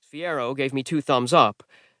Fierro gave me 2 thumbs up.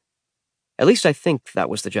 At least I think that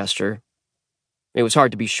was the gesture. It was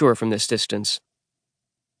hard to be sure from this distance.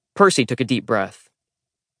 Percy took a deep breath.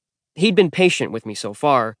 He'd been patient with me so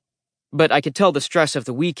far, but I could tell the stress of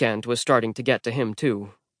the weekend was starting to get to him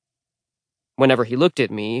too. Whenever he looked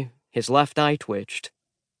at me, his left eye twitched.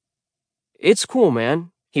 "It's cool,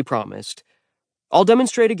 man," he promised. "I'll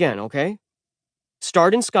demonstrate again, okay?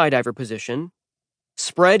 Start in skydiver position.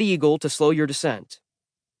 Spread eagle to slow your descent.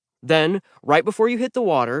 Then, right before you hit the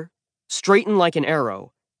water, straighten like an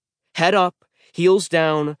arrow. Head up, heels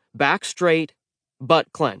down, back straight,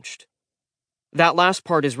 butt clenched. That last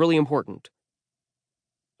part is really important."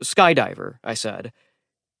 "Skydiver," I said.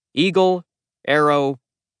 "Eagle, arrow,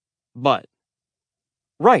 butt."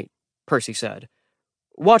 "Right," Percy said.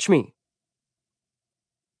 "Watch me."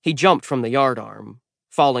 He jumped from the yardarm,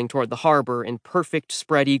 falling toward the harbor in perfect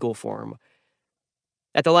spread eagle form.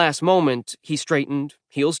 At the last moment, he straightened,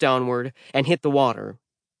 heels downward, and hit the water,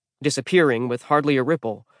 disappearing with hardly a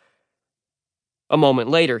ripple. A moment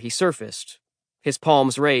later, he surfaced, his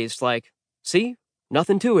palms raised like, "See?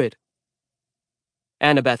 Nothing to it."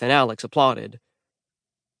 Annabeth and Alex applauded.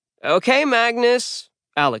 "Okay, Magnus,"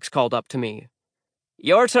 Alex called up to me.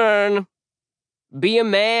 "Your turn. Be a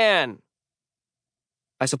man."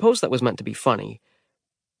 I suppose that was meant to be funny.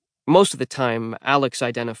 Most of the time, Alex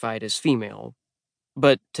identified as female,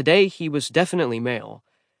 but today he was definitely male.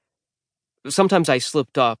 Sometimes I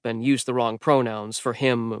slipped up and used the wrong pronouns for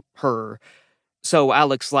him, her, so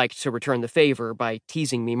Alex liked to return the favor by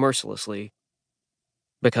teasing me mercilessly.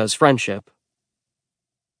 Because friendship.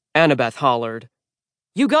 Annabeth hollered,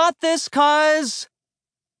 "You got this, cuz!"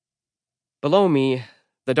 Below me,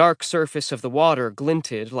 the dark surface of the water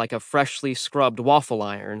glinted like a freshly scrubbed waffle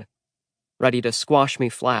iron, ready to squash me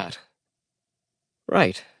flat.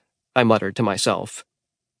 "Right," I muttered to myself.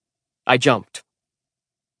 I jumped.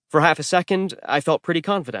 For half a second, I felt pretty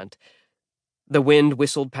confident. The wind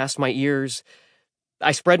whistled past my ears.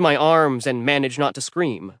 I spread my arms and managed not to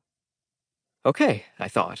scream. Okay, I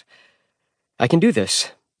thought. I can do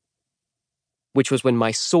this. Which was when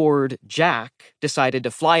my sword, Jack, decided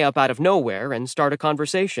to fly up out of nowhere and start a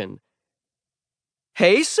conversation.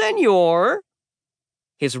 "Hey, senor!"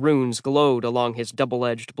 His runes glowed along his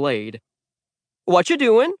double-edged blade. "What you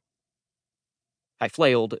doing?" I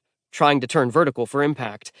flailed, trying to turn vertical for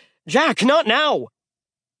impact. "Jack, not now!"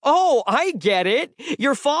 "Oh, I get it!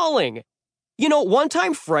 You're falling! You know, one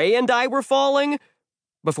time Frey and I were falling."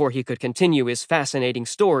 Before he could continue his fascinating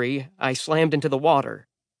story, I slammed into the water.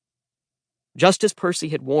 Just as Percy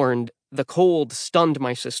had warned, the cold stunned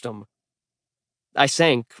my system. I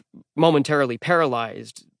sank, momentarily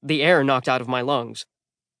paralyzed, the air knocked out of my lungs.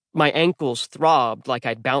 My ankles throbbed like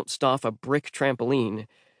I'd bounced off a brick trampoline.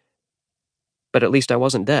 But at least I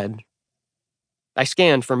wasn't dead. I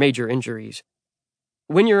scanned for major injuries.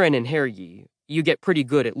 When you're an Inheryi, you get pretty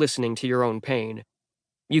good at listening to your own pain.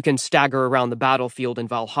 You can stagger around the battlefield in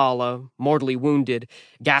Valhalla, mortally wounded,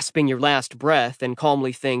 gasping your last breath, and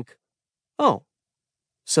calmly think, "Oh,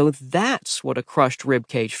 so that's what a crushed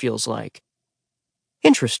ribcage feels like.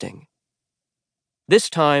 Interesting." This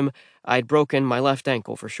time, I'd broken my left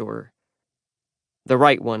ankle for sure. The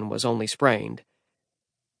right one was only sprained.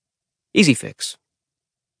 Easy fix.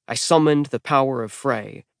 I summoned the power of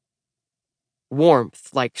Frey.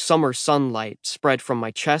 Warmth like summer sunlight spread from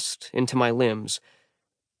my chest into my limbs.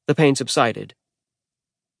 The pain subsided.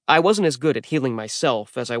 I wasn't as good at healing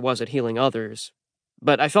myself as I was at healing others,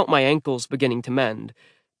 but I felt my ankles beginning to mend,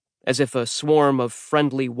 as if a swarm of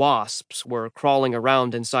friendly wasps were crawling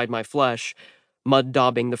around inside my flesh,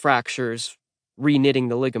 mud-daubing the fractures, re-knitting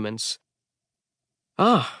the ligaments.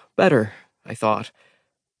 Ah, better, I thought,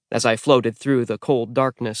 as I floated through the cold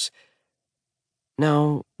darkness.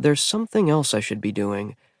 Now, there's something else I should be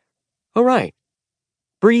doing. Oh, right.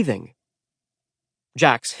 Breathing.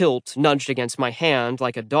 Jack's hilt nudged against my hand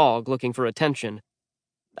like a dog looking for attention.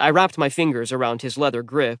 I wrapped my fingers around his leather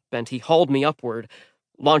grip, and he hauled me upward,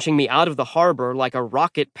 launching me out of the harbor like a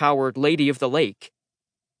rocket-powered Lady of the Lake.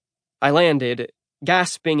 I landed,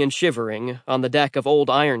 gasping and shivering, on the deck of Old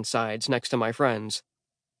Ironsides next to my friends.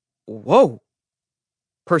 Whoa!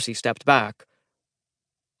 Percy stepped back.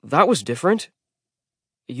 That was different.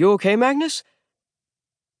 You okay, Magnus?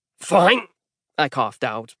 Fine, I coughed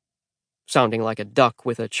out, sounding like a duck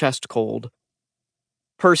with a chest cold.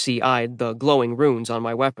 Percy eyed the glowing runes on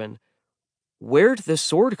my weapon. Where'd this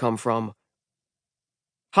sword come from?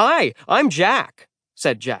 Hi, I'm Jack,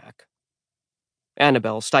 said Jack.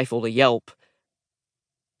 Annabelle stifled a yelp.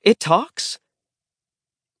 It talks?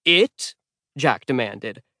 It? Jack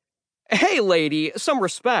demanded. Hey, lady, some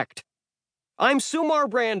respect. I'm Sumar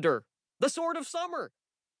Brander, the Sword of Summer.